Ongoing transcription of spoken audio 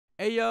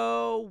Hey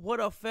yo, what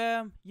up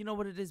fam? You know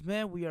what it is,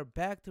 man. We are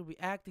back to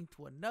reacting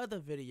to another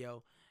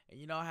video. And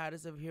you know how it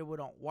is over here, we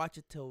don't watch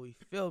it till we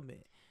film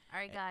it.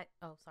 Alright, got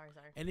sorry.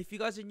 And if you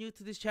guys are new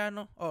to this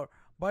channel, or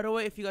by the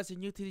way, if you guys are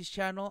new to this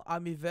channel,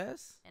 I'm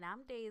Yves. And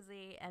I'm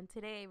Daisy, and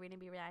today we're gonna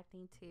be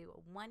reacting to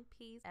One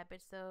Piece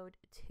episode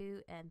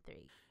 2 and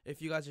 3.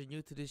 If you guys are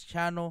new to this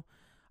channel,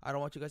 I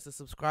don't want you guys to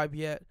subscribe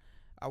yet.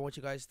 I want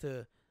you guys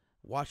to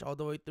watch all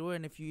the way through,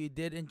 and if you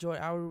did enjoy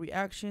our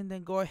reaction,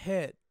 then go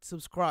ahead,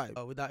 subscribe.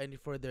 Without any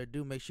further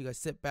ado, make sure you guys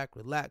sit back,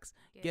 relax,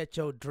 get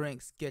your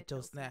drinks, get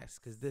your snacks,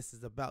 because this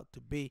is about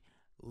to be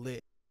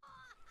lit.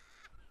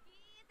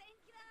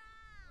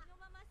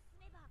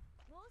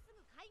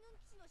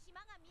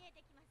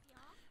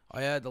 Oh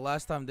yeah, the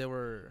last time they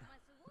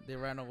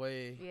ran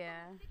away. Yeah.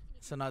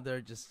 So now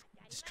they're just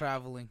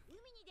traveling.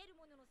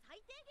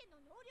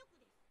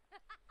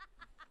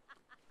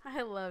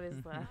 I love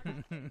his laugh.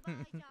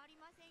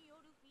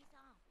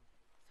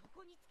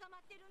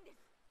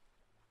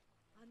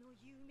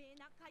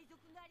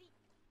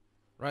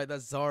 Right,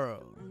 that's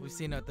Zoro. We've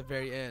seen it at the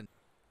very end.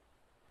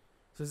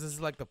 So is this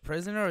like the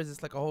prisoner, or is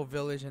this like a whole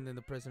village and then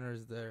the prisoner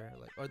is there,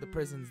 like, or the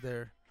prison's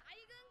there?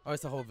 Oh,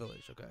 it's the whole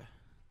village. Okay.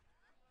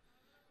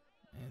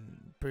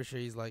 And pretty sure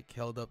he's like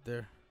held up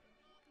there.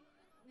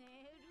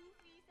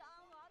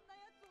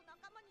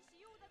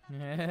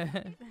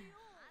 Yeah.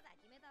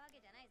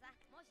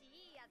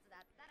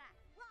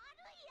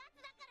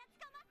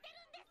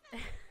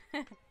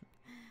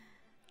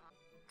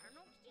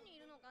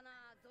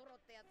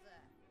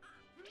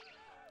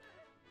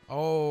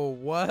 Oh,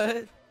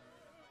 what?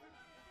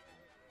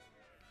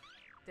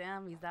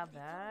 Damn, he's that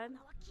bad?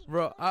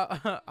 Bro,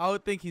 I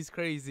would think he's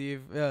crazy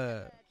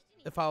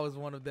if I was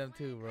one of them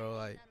too, bro.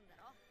 Like.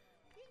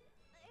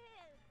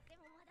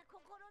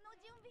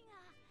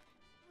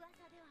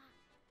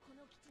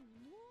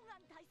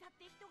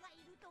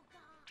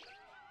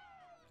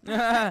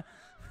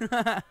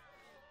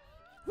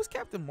 Who's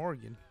Captain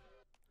Morgan?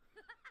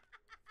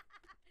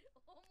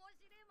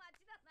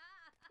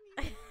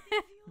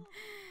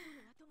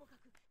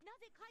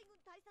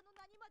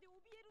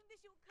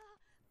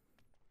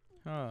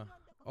 Huh.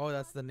 Oh,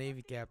 that's the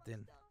Navy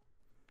captain.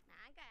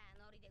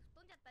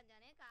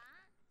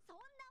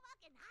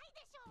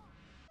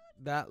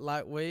 That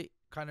lightweight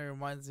kind of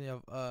reminds me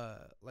of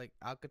like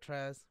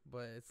Alcatraz,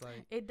 but it's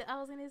like I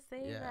was gonna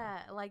say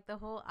that, like the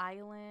whole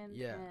island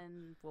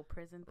and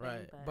prison thing.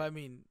 Right, but I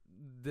mean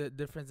the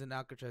difference in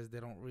Alcatraz, they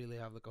don't really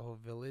have like a whole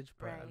village,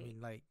 but I mean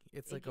like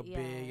it's like a big,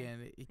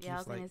 and it keeps I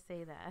was like gonna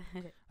say that.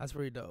 That's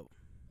pretty dope.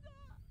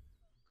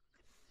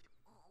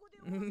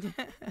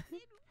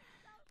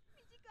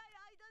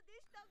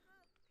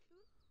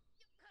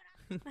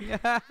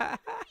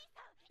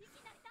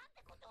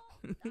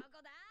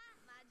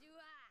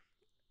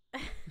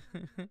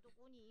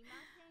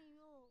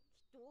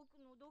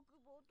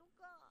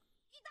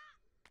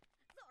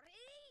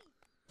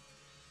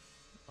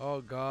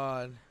 Oh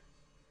God.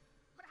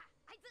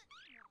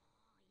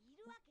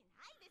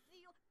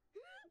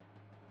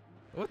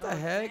 What the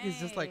heck? He's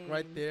just like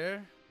right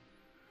there.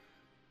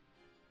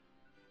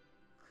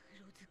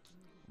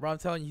 Bro, I'm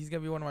telling you, he's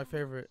gonna be one of my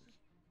favorite.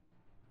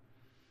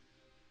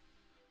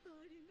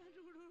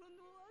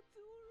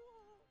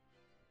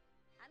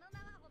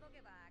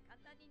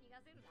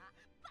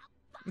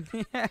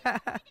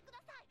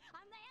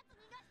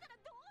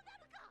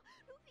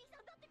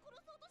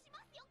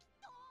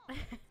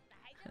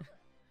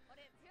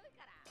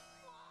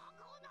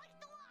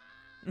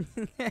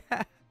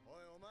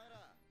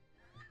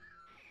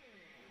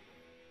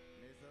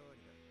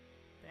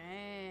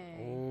 Dang.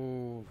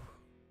 Oh.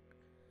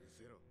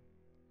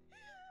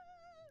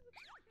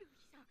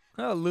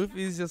 Oh,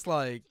 Luffy's just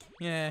like,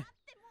 yeah.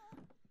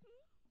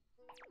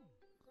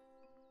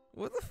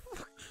 What the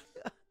fuck?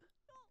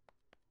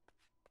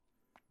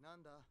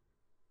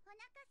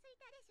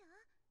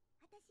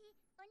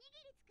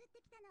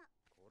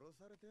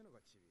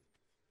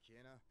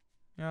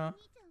 Yeah.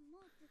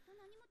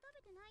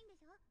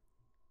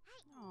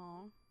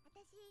 Aww.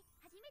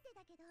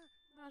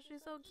 Oh,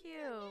 she's so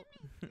cute.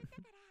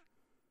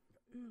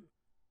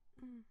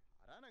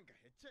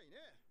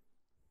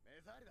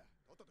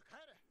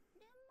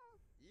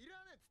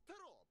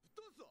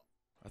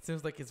 That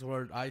seems like his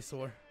word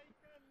eyesore.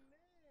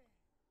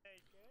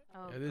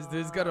 Oh, yeah, this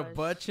dude's got a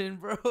butt chin,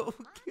 bro. Oh,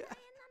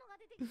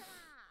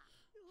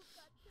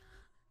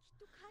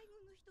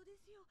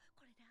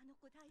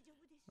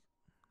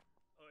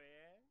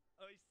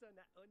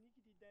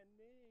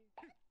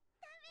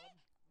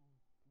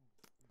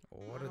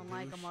 what a I don't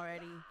like him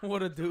already.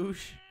 What a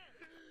douche.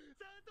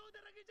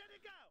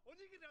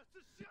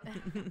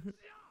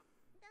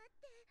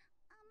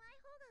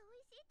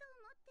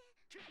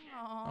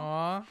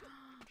 Aww.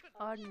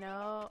 Oh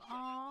no.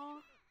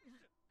 Aww.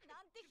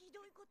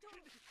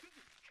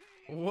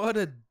 What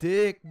a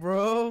dick,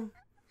 bro.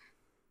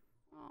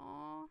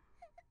 Aww.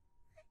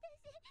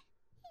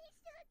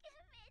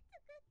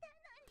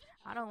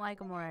 I don't like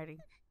him already.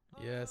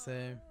 Yeah,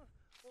 same.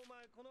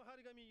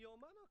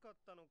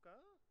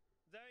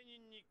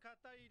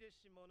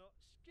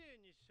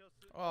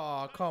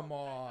 Oh, come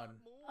on.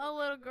 Oh,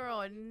 little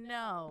girl,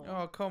 no.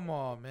 Oh, come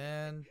on,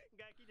 man.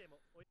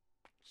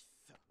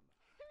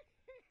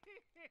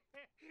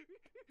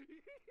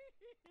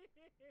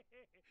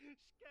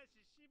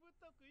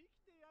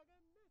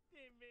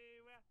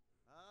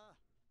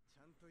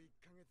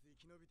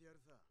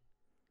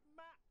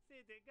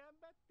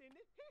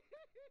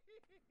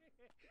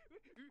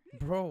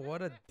 Bro,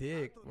 what a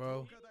dick,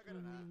 bro.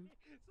 Mhm.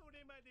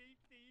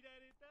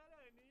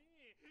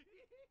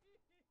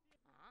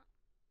 あ、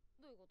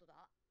どういうこと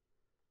だ？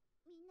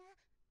みんなあ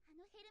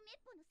のヘルメッ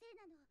ポのせい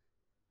なの。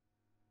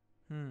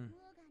Hmm.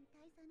 モーガン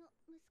大佐の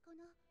息子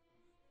の。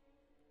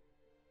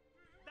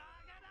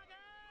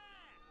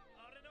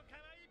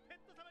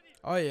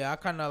 Oh yeah, I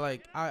kind of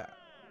like I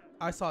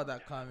saw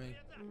that coming.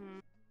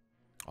 Mhm.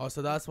 Oh,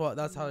 so that's how why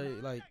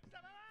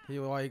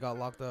he got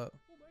locked up.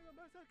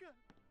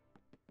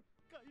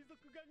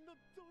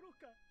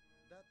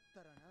 だっ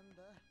たらなん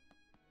だ、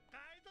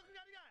海賊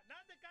狩りが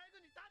なんで海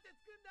軍に盾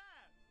つくん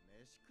だ。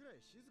飯くら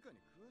い静か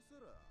に食わせ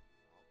ろ。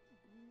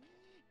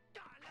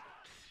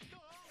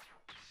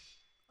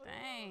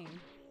 Dang.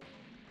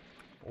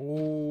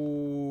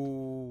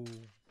 Oh.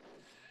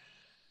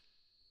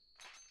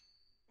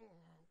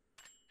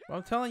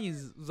 I'm telling you,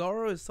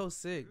 Zoro is so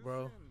sick,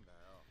 bro.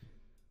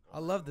 I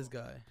love this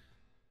guy.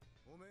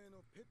 おめえ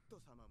のペット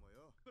様も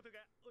よ。こと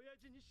が親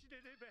父に知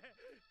れれば、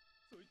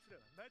そいつら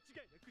は間違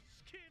いなく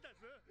死刑だ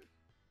ぞ。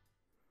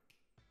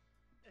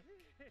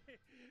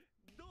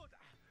どうだ、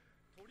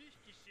取引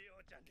しよ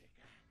うじゃねえ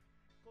か。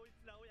こい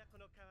つら親子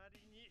の代わ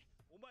りに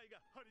お前が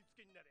貼り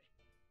付けになれ。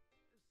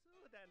そ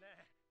うだな、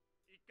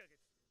1ヶ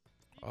月。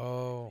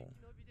Oh. 生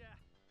き延びりゃ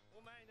お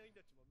前の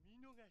命も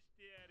見逃し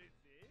てやる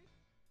ぜ。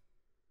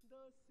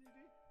どうする？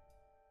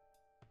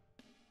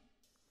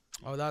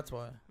 Oh, that's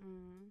why.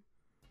 Mhm.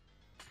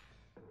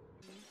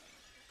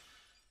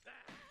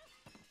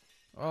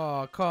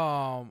 Oh,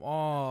 come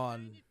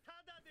on.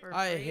 For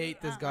I free? hate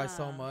this guy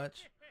so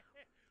much.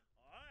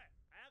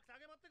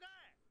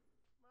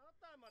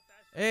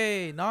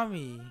 Hey,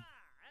 Nami.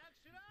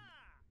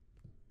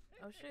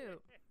 Oh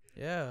shoot.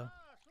 Yeah.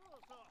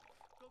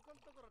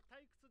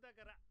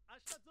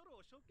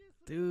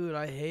 Dude,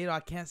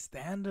 I can't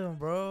stand him,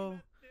 bro.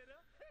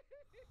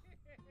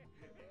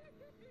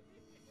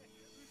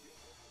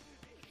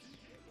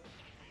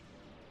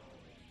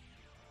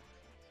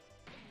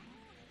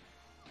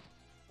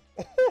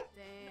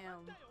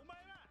 Damn.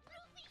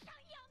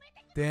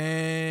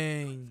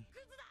 Dang.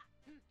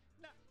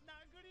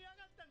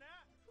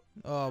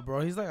 Oh, bro,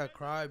 he's like a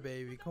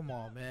crybaby. Come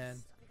on,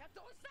 man.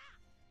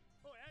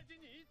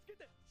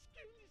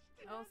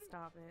 Oh,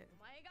 stop it.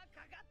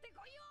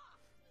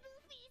 ル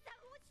フィさ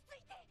ん落ち着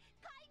いて、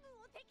海軍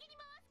を敵に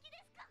回す気で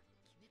すか？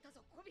決めた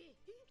ぞコビー。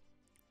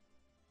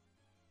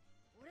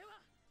俺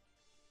は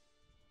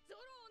ゾ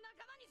ロを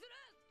仲間にする。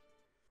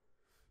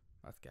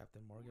 That's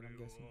Captain Morgan, I'm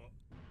guessing.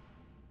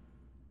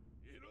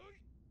 偉い。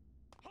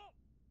はっ、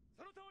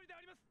その通りで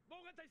あります、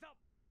モーガン大佐。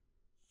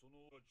そ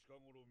の近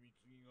頃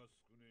貢ぎが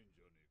少ねえん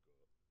じゃねえか。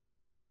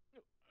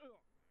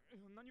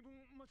何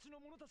分町の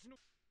者たちの。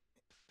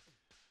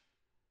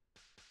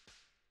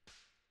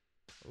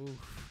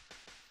 Oof.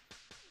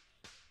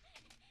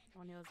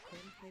 When he was a kid,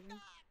 maybe.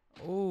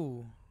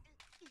 Ooh.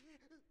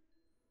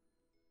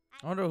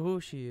 I wonder who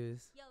she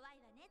is. 弱い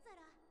わねゾロ。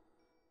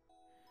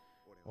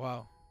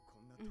 Wow. こ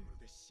んなところ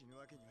で死ぬ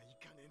わけにはい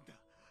かねえんだ。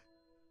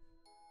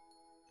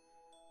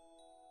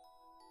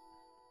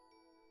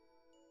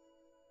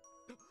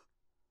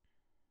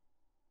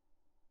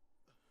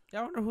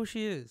 Yeah, I wonder who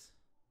she is.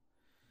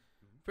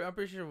 I'm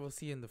pretty sure we'll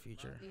see in the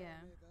future.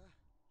 Yeah.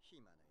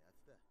 暇なや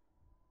つだ。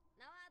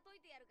名は解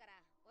いてやるか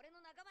ら俺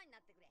の仲間にな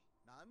ってくれ。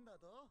なんだ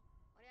と？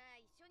俺は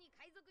一緒に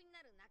海賊に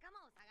なる仲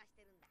間を探し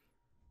てるんだ。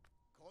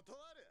断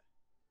る。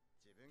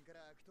自分か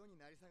ら悪党に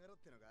なり下がろう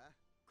ってのが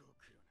ご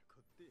苦労なこ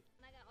って。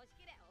なんか欲し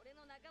ければ俺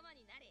の仲間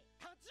になれ。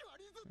立ち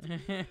悪いぞって。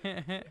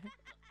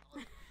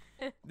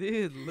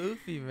 Dude,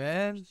 Luffy,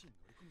 man. 基地に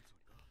乗り込むつも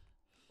りか。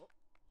お、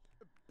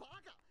バ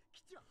カ。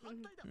基地は反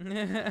対だ。ゴ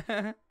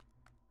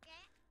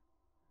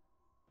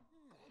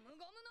ム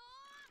ゴムの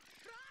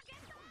ロケッ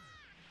ト。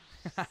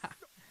あ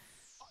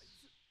い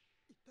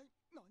つ一体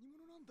何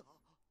者なんだ？わ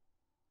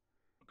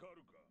か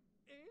るか。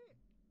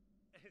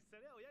そ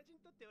れは親父に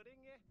とって俺が。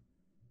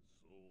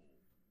そう。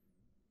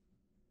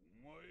お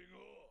前が。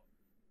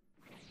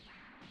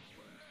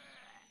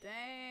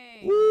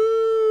 Dang.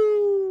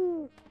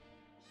 Woo!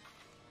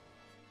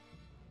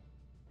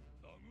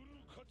 殴る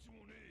価値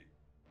もねえ。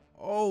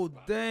 Oh,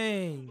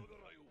 dang. だか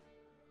らよ。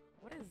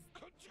 What is?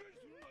 勘違いする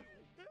なよ。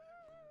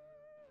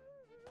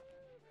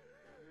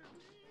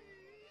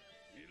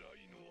偉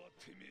いのは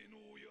てめえ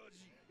の親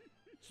父。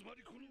つま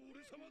りこの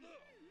俺様だ。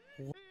い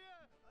や、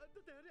だっ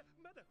てあれ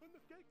まだほんの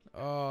ガキ。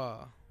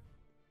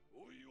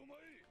おいお前。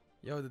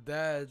 Yo, the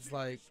dad's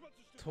like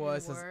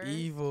twice as Worse.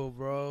 evil,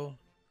 bro.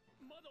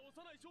 まだ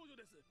幼い少女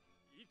です。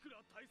いく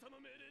ら大佐の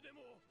命令で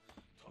も。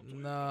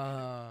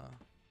 Nah.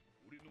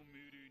 俺の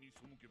命令に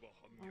背けば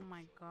反 Oh 逆。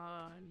 my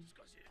god. し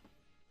かし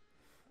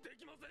で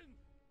きません。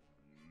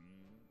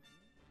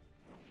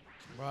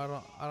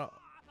Bro, I don't.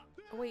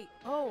 Wait.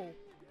 Oh.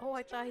 Oh,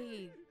 I thought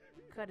he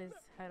cut his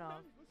head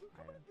off.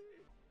 I don't-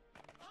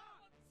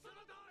 その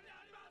通りで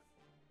あります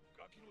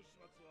ガキの始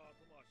末は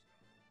後回しだ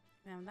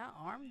Damn, that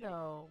arm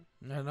though.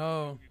 I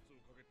know. 月を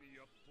かけて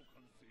やっと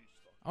完成し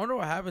た I wonder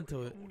what happened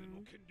to it. 俺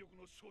の権力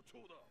の象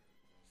徴だ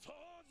さ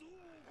あゾウ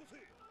を起こせ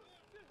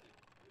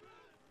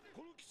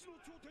この基地の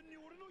頂点に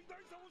俺の偉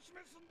大さを示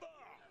すんだ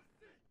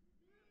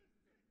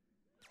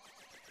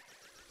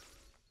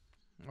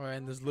Alright,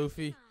 and this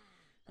Luffy.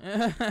 若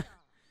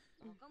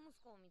息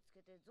子を見つ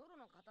けてゾロ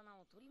の刀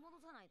を取り戻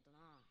さないとな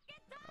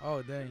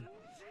Oh, dang.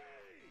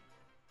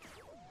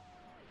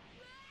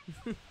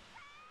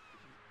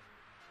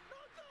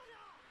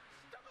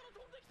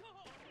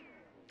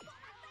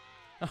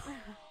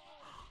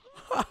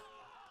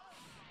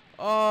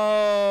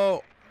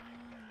 Oh.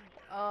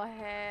 Oh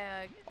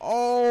heck.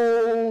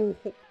 Oh.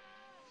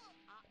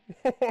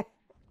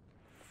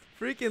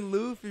 Freaking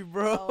Luffy,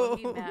 bro. Oh,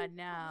 he mad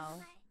now.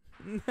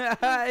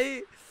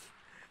 he,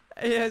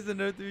 he has the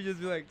nerve to just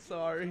be like,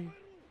 sorry.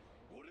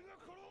 俺が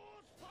殺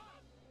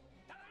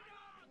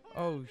す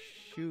Oh,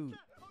 shoot.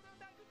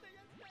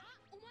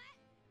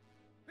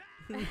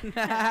 お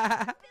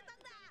前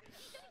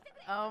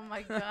Oh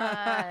my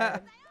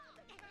god.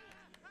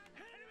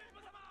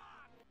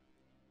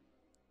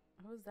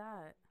 Who's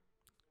that?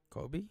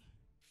 Kobe?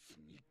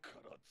 次か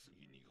ら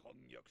次に反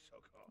逆者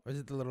か Or is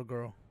it the little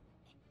girl?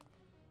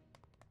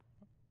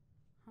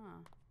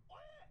 Huh.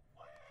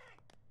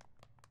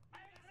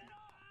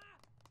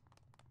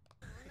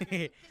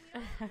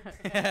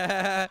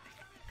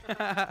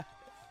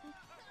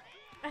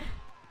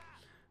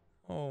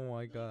 Oh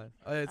my god.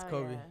 Oh, it's Oh,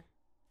 Kobe. yeah.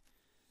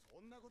 そ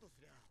んなことす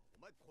りゃ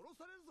お前殺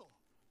されるぞ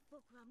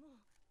僕はもう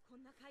こ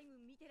んな海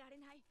軍見てられ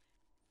ない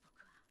僕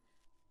は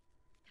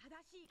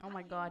正しい Oh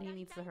my god, he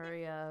needs to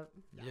hurry up.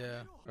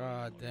 Yeah.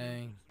 Ah,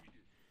 dang.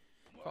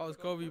 If I was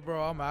Kobe,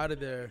 bro, I'm out of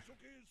there. 処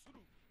刑する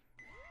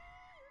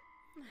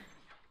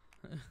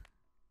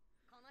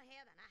この部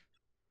屋だな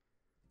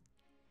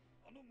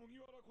あの麦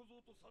わら小僧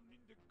と3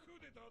人でクー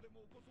デターで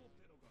も起こそうっ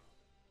てのか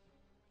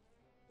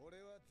俺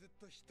はずっ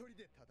と一人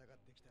で戦っ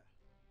てきた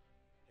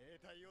兵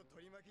隊を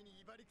取り巻きに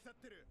威張り腐っ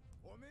てる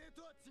おめえ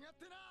とは違っ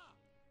てな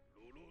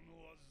ロロ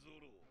ノアゾ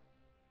ロ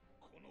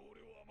この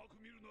俺を甘く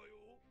見るな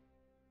よ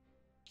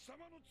貴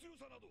様の強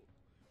さなど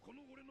こ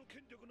の俺の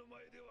権力の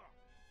前では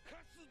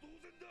勝つ同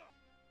然だ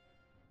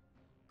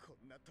こ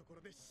んなとこ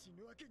ろで死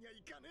ぬわけには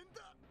いかねえん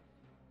だ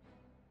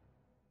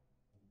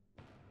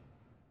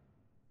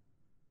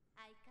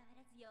相変わ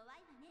らず弱い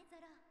わねゾ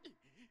ロ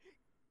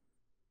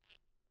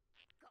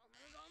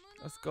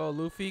Let's go,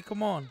 Luffy.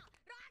 Come on.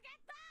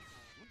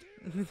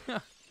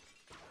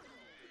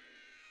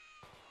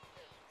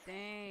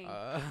 Dang.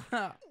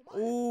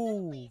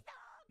 Ooh.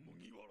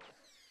 麦わら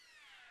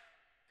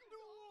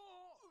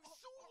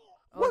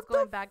Oh, it's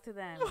going back to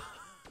them.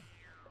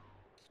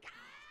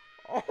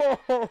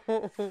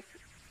 Oh.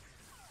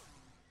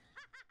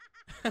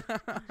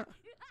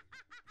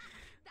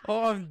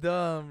 Oh, I'm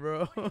done,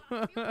 bro.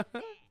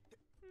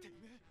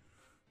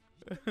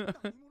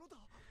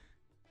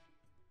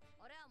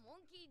 俺はモ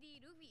ンキー D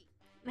ルフィ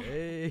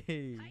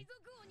Hey. 海賊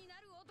王にな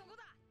る男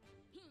だ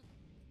て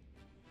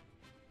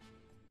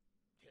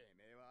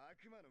めえは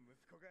悪魔の息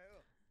子か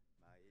よ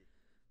まあいい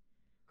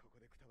ここ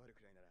でくたばる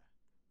くらいなら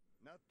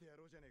なってや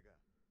ろうじゃねえか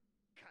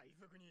海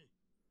賊に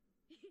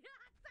や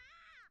った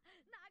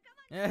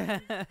ー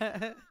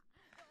仲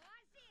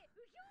間に It's よ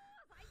しうひょ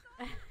ー最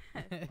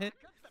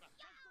高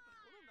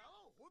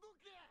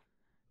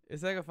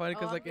like a funny Oh,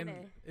 because I'm like in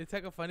gonna- it's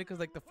like a funny because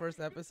like the first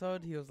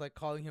episode he was like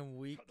calling him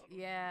weak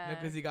Yeah.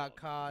 because he got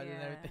caught and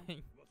Yeah.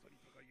 everything. 噂に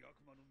高い悪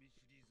魔の実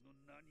シリーズの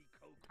何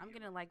かを I'm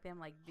gonna like them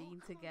like being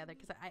together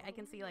because I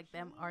can see like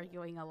them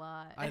arguing a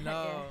lot. I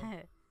know.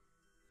 Yeah.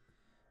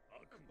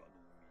 悪魔の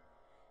実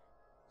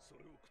そ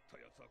れを食った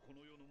奴はこ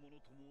の世のもの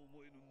とも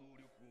思えぬ能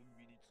力を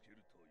身につけ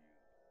るという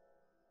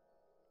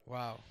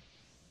Wow.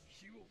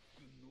 火を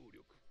吹く能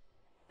力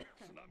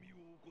津波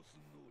を起こす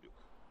能力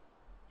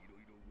いろ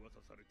いろ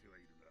噂されては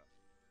いるが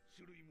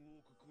種類も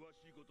多く詳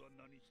しいことは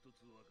何一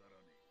つわから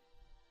ね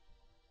え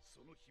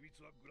その秘密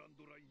はグラン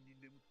ドラインに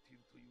眠ってい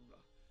るというが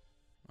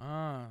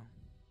Ah.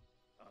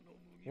 あの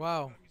麦わ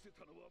ら Wow. が見せ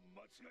たのは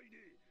間違いね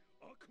え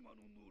悪魔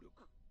の能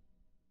力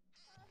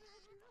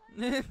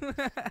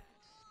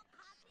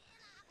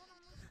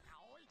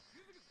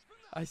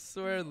I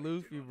swear,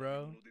 Luffy,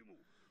 bro. ものでも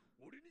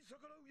俺に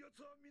逆らう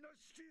奴は皆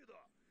死刑だ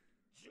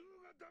銃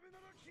がダメな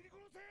ら切り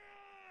殺せ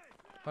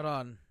Hold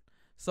on.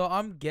 So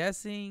I'm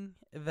guessing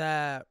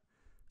that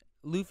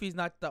Luffy's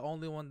not the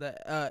only one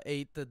that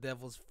ate the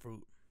devil's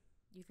fruit.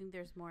 You think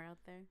there's more out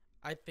there?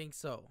 I think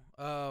so.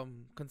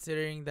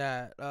 Considering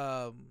that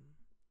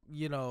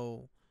you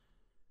know,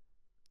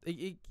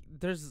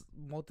 there's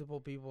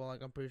multiple people.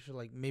 Like I'm pretty sure,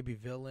 like maybe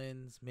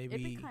villains, maybe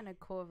It'd be kind of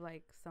cool if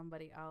like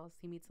somebody else,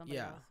 he meets somebody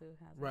Yeah, else who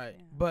has it, right.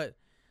 yeah. But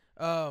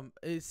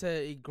it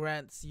said it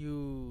grants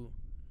you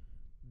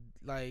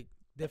like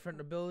different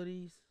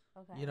abilities.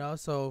 Okay. You know,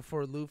 so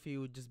for Luffy it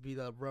would just be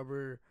the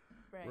rubber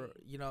Right.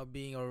 you know,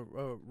 being a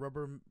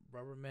rubber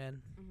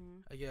man,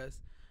 Mhm. I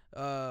guess.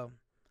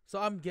 So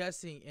I'm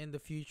guessing in the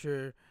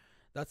future,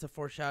 that's a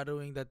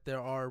foreshadowing that there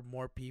are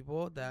more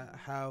people that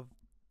have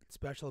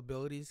special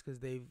abilities because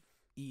they've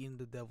eaten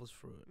the devil's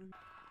fruit. Mhm.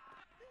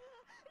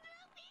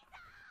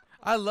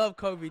 I love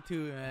Kobe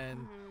too,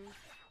 man. Mhm.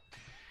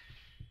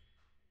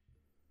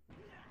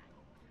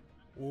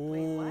 Ooh.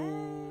 Wait,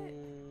 what?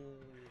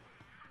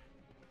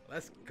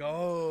 Let's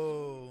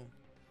go.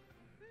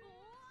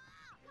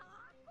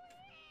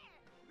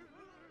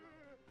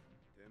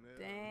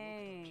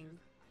 Dang.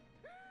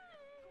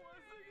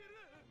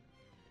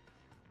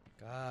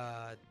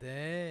 God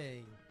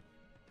dang.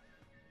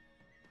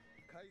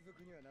 海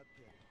賊にはなって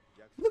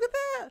約 Look at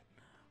that.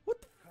 What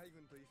the? 海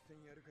軍と一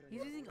戦やるから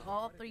He's using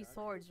all 3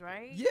 swords,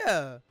 right?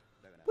 Yeah.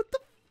 だから What the?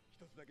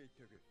 一つだけ言っ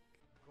ておく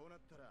こうなっ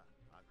たら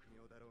悪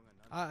名だろうが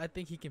なん I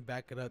think he can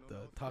back it up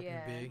though. Talking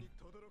Yeah. big. に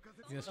轟か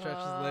せ He's gonna stretch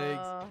his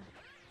legs.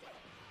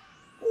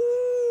 Oh.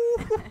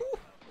 Ooh.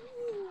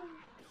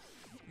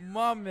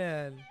 My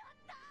man. てめ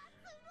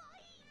えは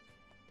一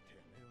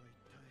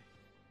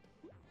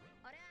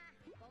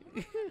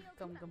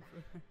体 Gum gum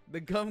fruit. The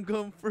gum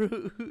gum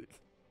fruit.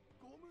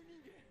 ゴム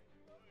人間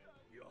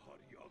やは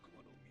り悪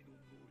魔の実の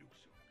能力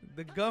者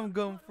The gum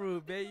gum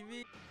fruit,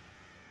 baby.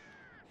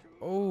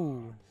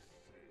 Oh.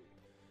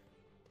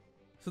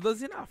 So does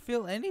he not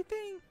feel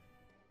anything?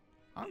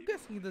 I'm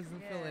guessing he doesn't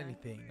feel Yeah.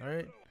 anything,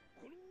 alright?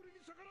 この俺に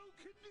逆らう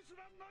権利す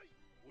らない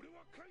俺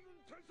は海軍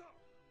大佐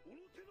小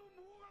野手の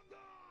モーガンだ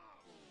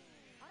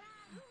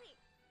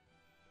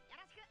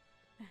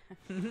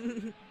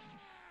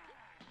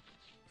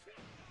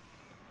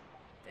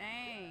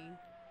Dang.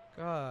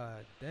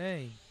 God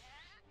dang.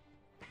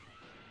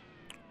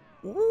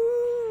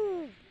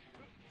 Ooh.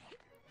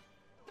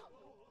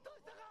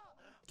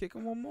 Kick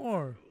him one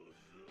more.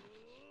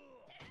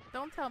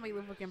 Don't tell me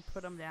Luffy can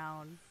put him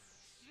down.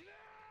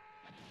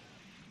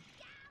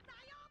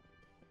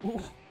 Ooh. モ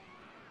ー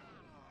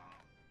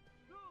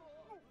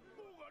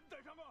ガン大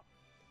佐が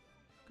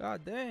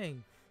God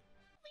dang.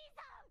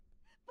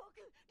 僕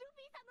ル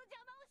フィさんの邪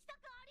魔をした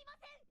くありま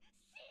せん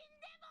死ん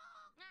でも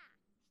知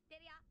って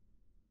るよ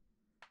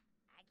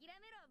諦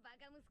めろバ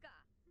カ息子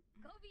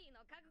コビー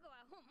の覚悟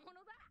は本物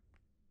だ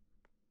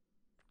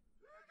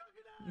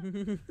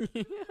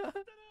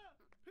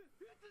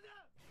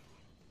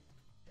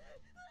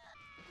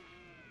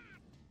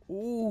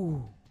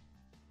Ooh.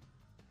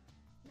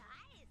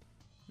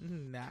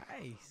 ナ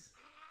イス Nice.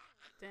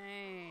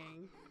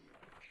 Dang.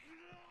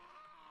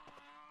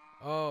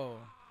 Oh.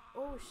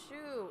 Oh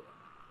shoot.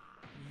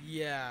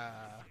 Yeah.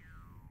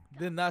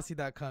 Did not see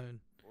that coming.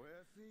 お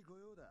安い御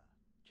用だ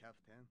キャ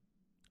プテン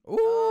Ooh.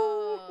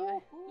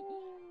 Oh.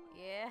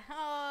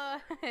 Yeah.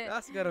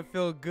 That's gotta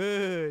feel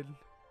good.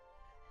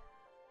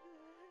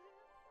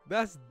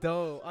 That's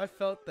dope. I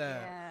felt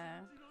that. Yeah.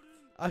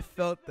 I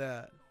felt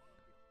that.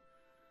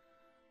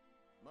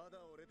 まだ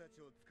俺たち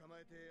を捕ま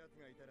えてえやつ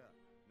がいたら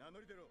名乗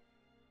り出ろ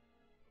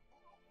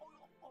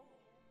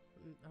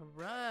A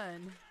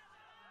run.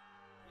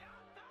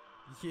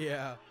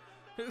 Yeah.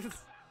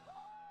 It's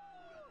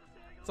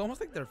almost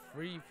like they're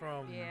free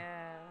from.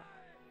 Yeah.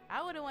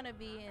 I wouldn't want to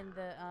be in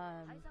the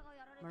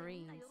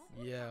Marines.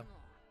 Yeah.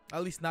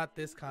 At least not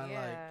this kind,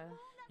 like, Yeah.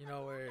 you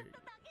know, where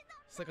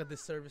it's like a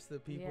disservice to the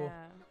people.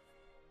 Yeah.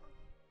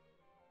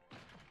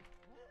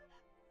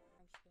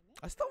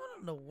 I still want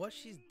to know what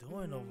she's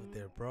doing over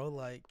there, bro.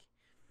 Like,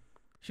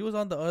 she was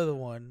on the other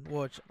one,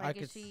 which I Like,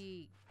 could, is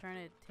she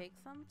trying to take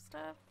some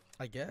stuff?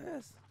 I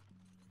guess.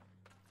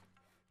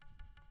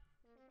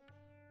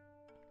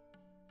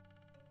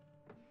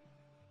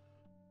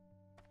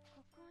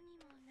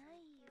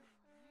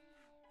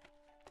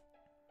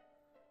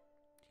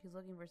 She's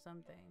looking for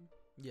something.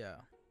 Yeah.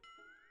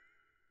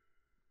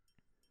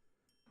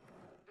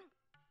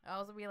 I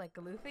was gonna be like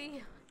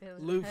Luffy. It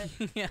was-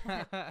 Luffy.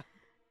 Yeah.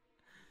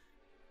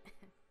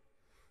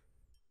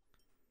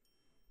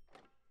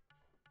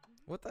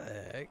 What the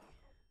heck?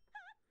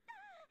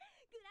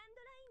 グラン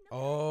ドラインの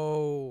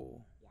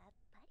Oh. やっ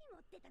ぱり持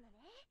ってたの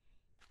ね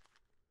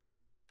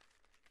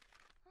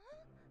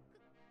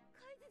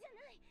カイズじゃ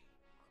ない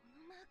こ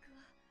のマーク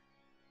は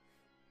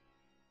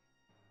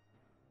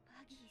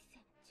バギー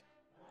船長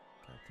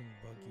Captain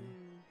Buggy.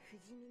 Mm. 不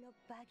死身の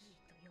バギ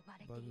ーと呼ば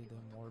れてい Buggy る the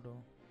男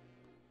Immortal.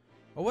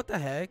 Oh, what the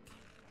heck?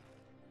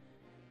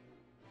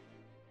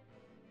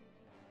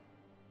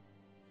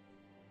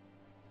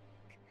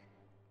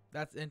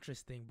 That's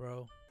interesting,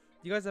 bro.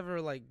 You guys ever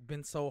like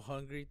been so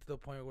hungry to the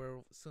point where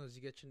as soon as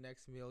you get your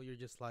next meal, you're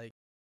just like,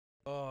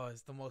 oh,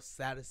 it's the most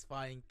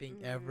satisfying thing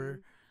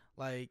ever.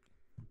 Like,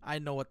 I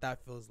know what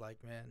that feels like,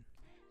 man.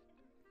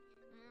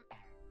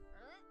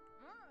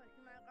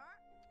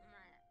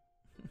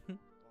 お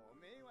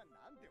めえは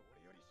なんで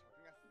俺より食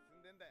が進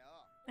んでんだ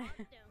よ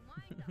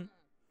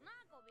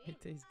It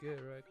tastes good,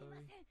 right, すいま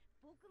Chloe? せん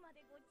僕ま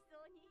でごちそ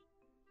うに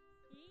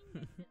いいん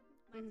です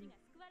町が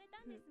救われた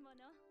んですも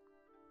のやっ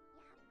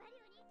ぱり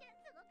お兄ちゃん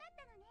すごかっ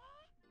たのね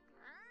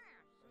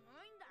すご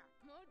いんだ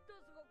もっと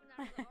すごくな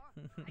るぞ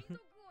海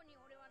賊王に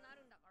俺はな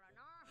るんだから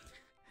な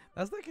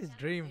That's like his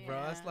dream, bro.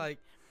 That's Yeah.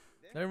 like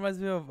that reminds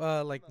me of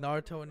like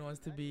Naruto when he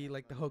wants to be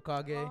like the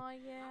Hokage. Oh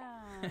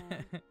yeah.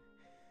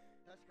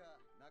 確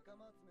か仲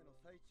間集めの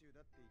最中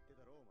だって言って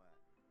たろお前。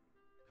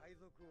海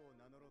賊王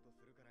を名乗ろうとす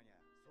るからには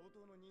相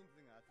当の人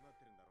数が集まっ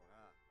てるんだろう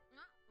な。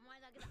あ、お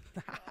前だけだ。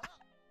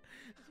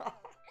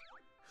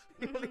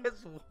 He only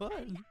has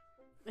one.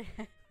 二人で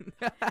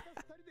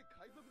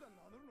海賊団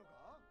名乗るの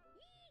か？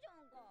いいじゃ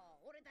んか。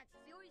俺たち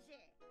強いし。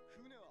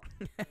船は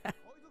海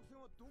賊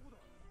船はどこだ？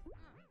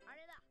あ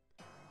れだ。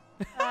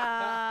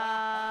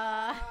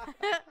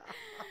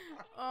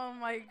 Oh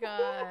my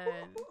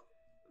god.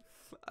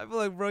 I feel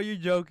like, bro, you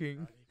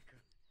joking.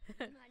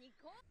 何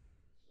こ？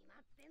決ま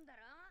ってんだ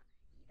ろ。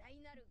偉大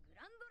なるグ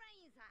ランドラ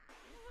インさ。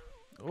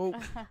 Oh,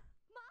 まだ二人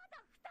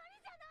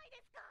じゃない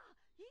ですか。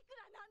いく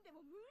らなんで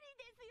も無理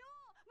ですよ。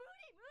無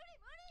理無理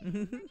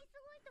無理。何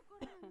すごいとこ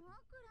ろなの？グ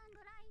ラン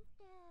ドラインっ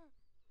て。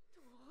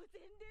当然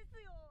で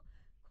すよ。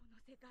この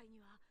世界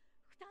には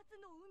二つ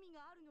の海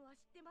があるのは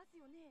知ってます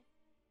よね。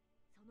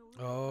その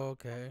海 oh, を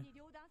okay. 二つに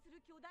両断する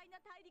巨大な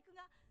大陸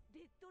が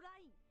レッドラ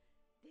イン。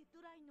レッ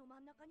ドラインの真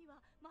ん中には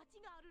町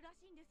があるら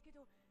しいんですけ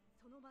ど、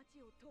その町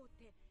を通っ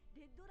て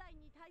レッドライ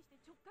ンに対して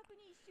直角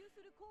に一周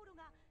する航路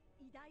が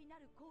偉大な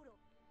る航路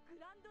グ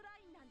ランドラ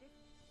インなんです。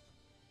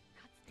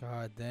かつて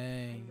God 海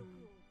dang. 賊王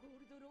ゴー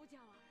ルドロジ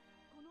ャーは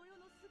この世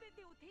のすべ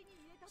てを手に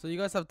入れた。 So you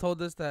guys have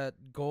told us that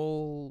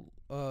Goldie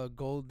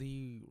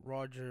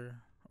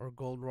Roger or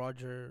Gold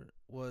Roger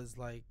was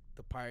like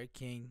the Pirate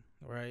King,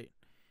 right?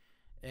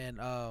 And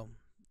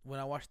when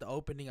I watched the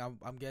opening, I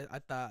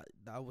thought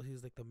he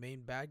was like the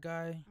main bad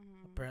guy.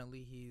 Mhm.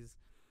 Apparently, he's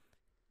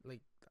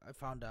like I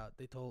found out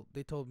they told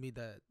me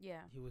that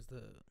Yeah. he was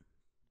the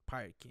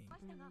Pirate King. ま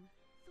したが Mhm.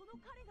 その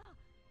彼が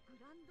グ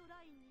ランド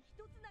ラインに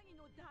一つなぎ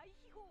の大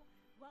秘宝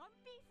ワン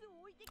ピースを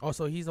置いてきた。 Oh,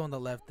 so he's the one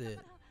that left it.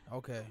 だから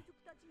Okay. 海賊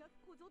たちが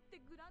こぞって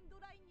グランド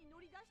ラインに乗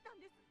り出したん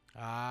です。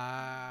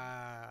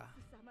 Ah.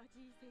 凄ま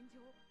じい戦場、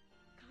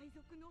海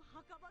賊の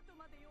墓場と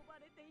まで呼ば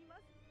れていま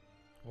す。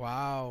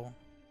 Wow.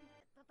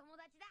 友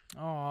達だ。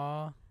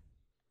 Aw.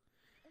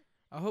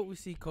 I hope we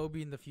see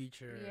Kobe in the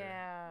future.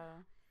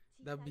 Yeah.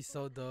 That'd be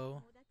so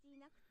dope. 友達い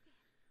なくて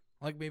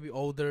Like maybe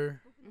older.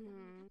 僕のために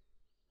Mhm.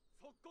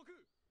 即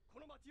刻こ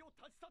の町を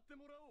立ち去って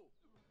もらおう。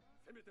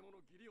せめてもの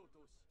義理を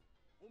通し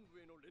本部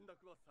への連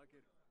絡は避け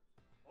る。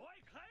お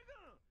い海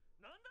軍、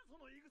なんだそ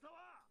の言い草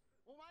は。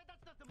お前た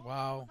ちだって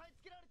Wow. 押さえ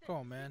つけられて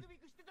Come on, man. ビクビ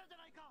クしてたじゃ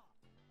ないか。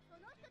そ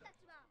の人た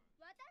ちは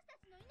私た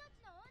ちの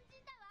命の恩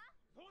人だわ。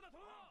そうだそ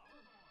うだ。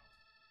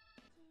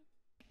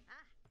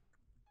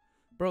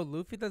 Bro,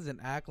 Luffy doesn't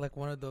act like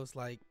one of those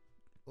like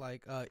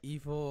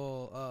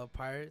evil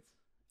pirates.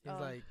 He's Oh,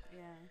 like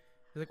yeah.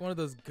 he's like one of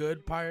those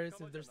good pirates,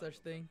 if there's such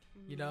thing,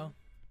 you Mhm. know?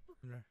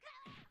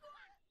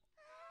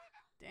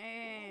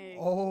 Dang.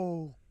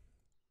 Oh.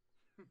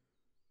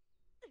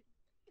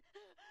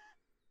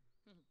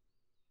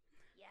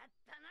 やっ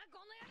たな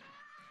この野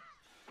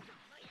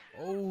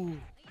郎。 Oh.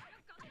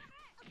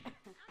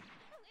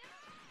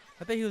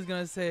 I think he was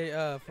gonna say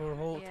for a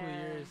whole 2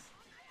 Yeah. years.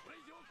 これ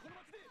以上この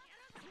町で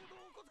騒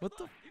動を起こす What こ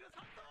と the は許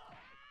さんぞ。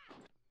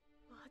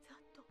わざ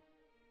と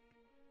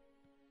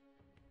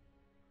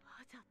わ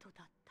ざと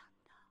だった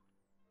んだ。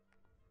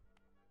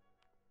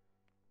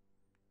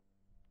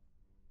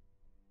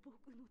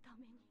僕のた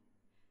めに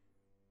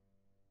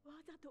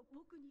わざと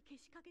僕にけ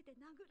しかけて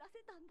殴ら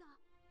せたんだ。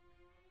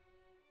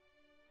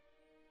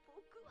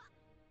僕は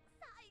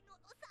最後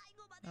の最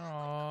後まで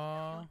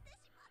Aww. って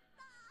しまっ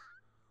た。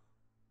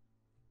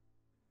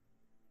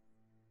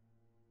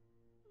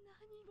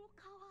何も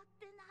変わっ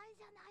てない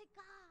じゃない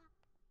か。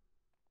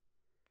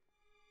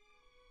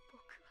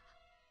僕は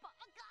バ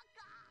カ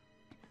か。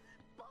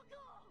僕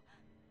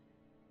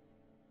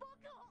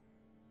を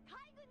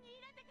海軍に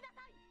入れてくだ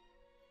さい。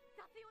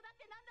雑用だっ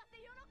てなんだって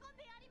喜ん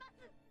でやりま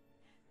す。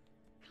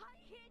海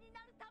兵に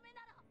なるため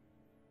なら。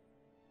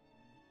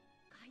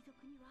海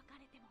賊に別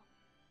れても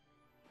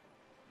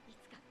い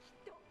つかきっ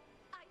と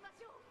会いま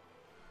しょう。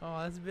 Oh,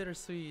 that's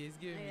bittersweet. It's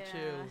giving me Yeah.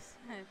 chills.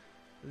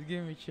 It's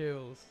giving me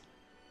chills.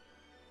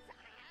 さあ、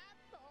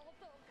とう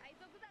とう海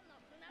賊団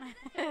の船出だ。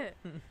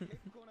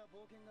結構な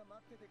冒険が待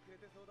っててくれ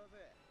てそうだ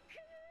ぜ。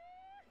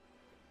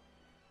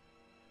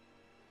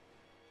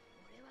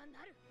俺は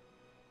なる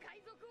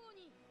海賊王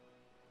に。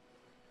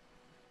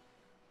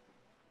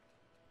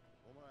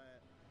お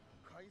前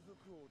海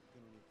賊王って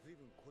のに随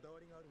分こだわ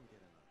りがあるみたい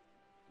だが、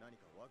何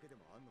か訳で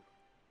もあんのか。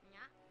い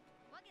や、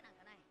わけなん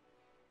かない。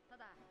た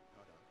だ、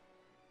ただ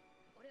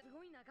俺はす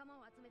ごい仲間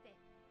を集めて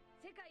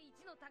世界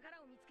一の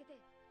宝を見つけて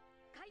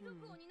海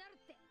賊王になるっ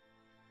て。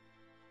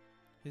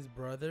 His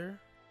brother?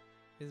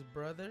 His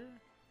brother?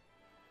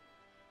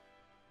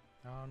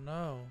 I don't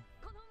know.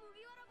 この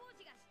麦わら帽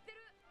子が知って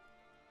る。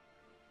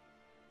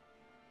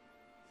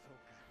そう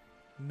か。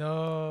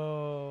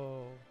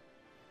 No.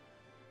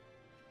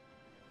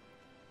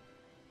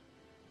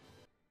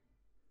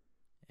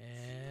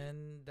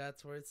 And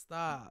that's where it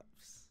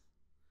stops.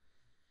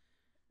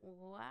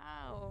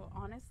 Wow.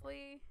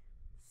 Honestly,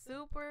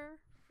 super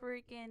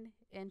freaking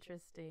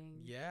interesting.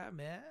 Yeah,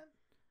 man.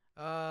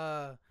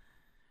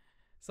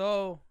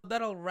 So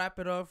that'll wrap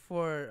it up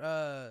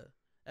for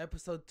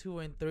episode 2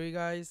 and 3,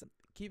 guys.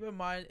 Keep in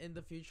mind in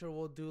the future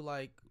we'll do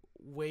like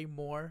way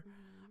more.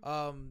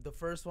 The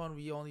first one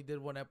we only did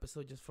one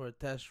episode just for a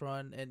test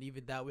run, and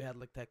even that we had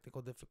like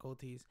technical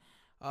difficulties.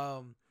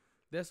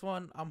 This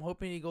one I'm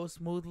hoping it goes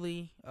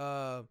smoothly.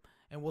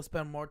 And we'll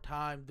spend more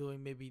time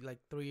doing maybe like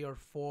 3 or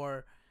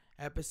 4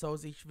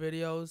 episodes each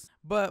videos.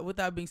 But with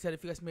that being said,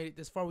 if you guys made it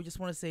this far, we just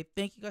want to say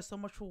thank you guys so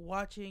much for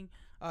watching.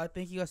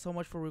 Thank you guys so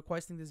much for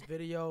requesting this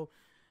video.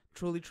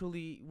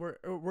 Truly,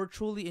 we're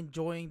truly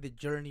enjoying the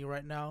journey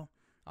right now.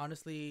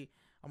 Honestly,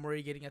 I'm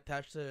already getting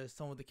attached to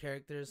some of the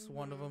characters.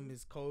 One of them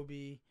is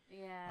Kobe.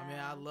 Yeah. I mean,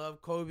 I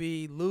love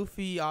Kobe.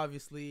 Luffy,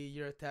 obviously,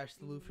 you're attached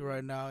to Luffy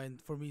right now. And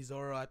for me,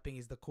 Zoro, I think,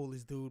 is the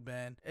coolest dude,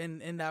 man.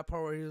 And in that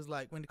part where he was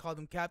like, when he called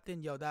him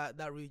captain, yo, that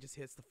really just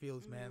hits the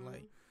feels, man.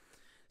 Like,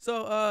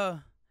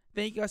 so,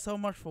 thank you guys so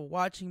much for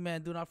watching,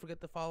 man. Do not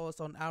forget to follow us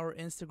on our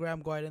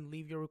Instagram. Go ahead and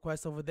leave your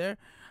requests over there.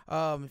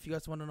 If you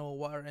guys want to know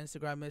what our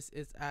Instagram is,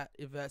 it's at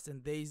Yvette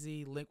and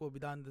Daisy. Link will be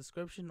down in the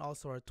description.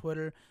 Also, our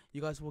Twitter.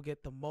 You guys will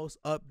get the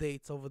most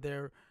updates over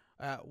there.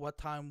 At what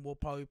time we'll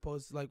probably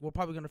post, like we're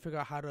probably gonna figure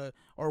out how to,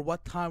 or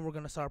what time we're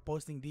gonna start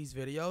posting these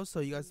videos,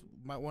 so you guys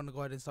might want to go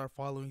ahead and start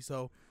following,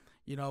 so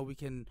you know we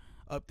can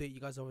update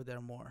you guys over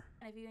there more.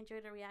 And if you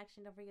enjoyed the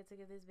reaction, don't forget to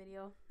give this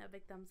video a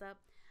big thumbs up.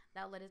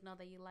 That'll let us know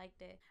that you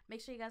liked it.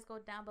 Make sure you guys go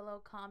down below,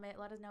 comment,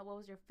 let us know what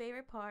was your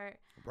favorite part,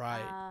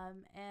 Right.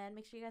 And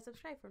make sure you guys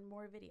subscribe for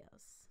more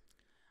videos.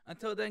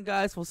 Until then,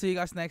 guys, we'll see you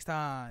guys next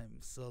time.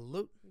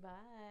 Salute.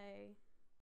 Bye.